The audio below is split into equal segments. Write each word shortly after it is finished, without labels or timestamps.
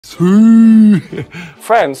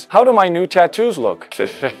Friends, how do my new tattoos look?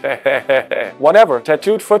 Whatever,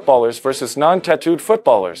 tattooed footballers versus non-tattooed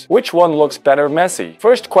footballers. Which one looks better, Messi?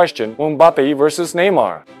 First question, Mbappe versus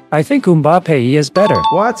Neymar. I think Mbappe is better.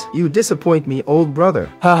 What? You disappoint me, old brother.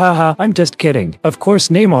 Ha ha ha, I'm just kidding. Of course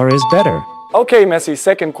Neymar is better. Okay, Messi,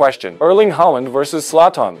 second question, Erling Haaland versus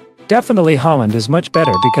Zlatan. Definitely Haaland is much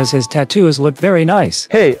better because his tattoos look very nice.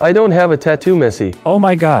 Hey, I don't have a tattoo, Messi. Oh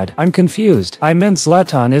my god, I'm confused. I meant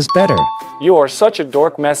Zlatan is better. You are such a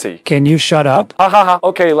dork, Messi. Can you shut up? Ha ha ha.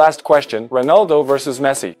 Okay, last question, Ronaldo versus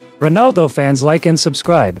Messi. Ronaldo fans like and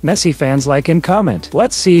subscribe. Messi fans like and comment.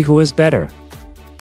 Let's see who is better.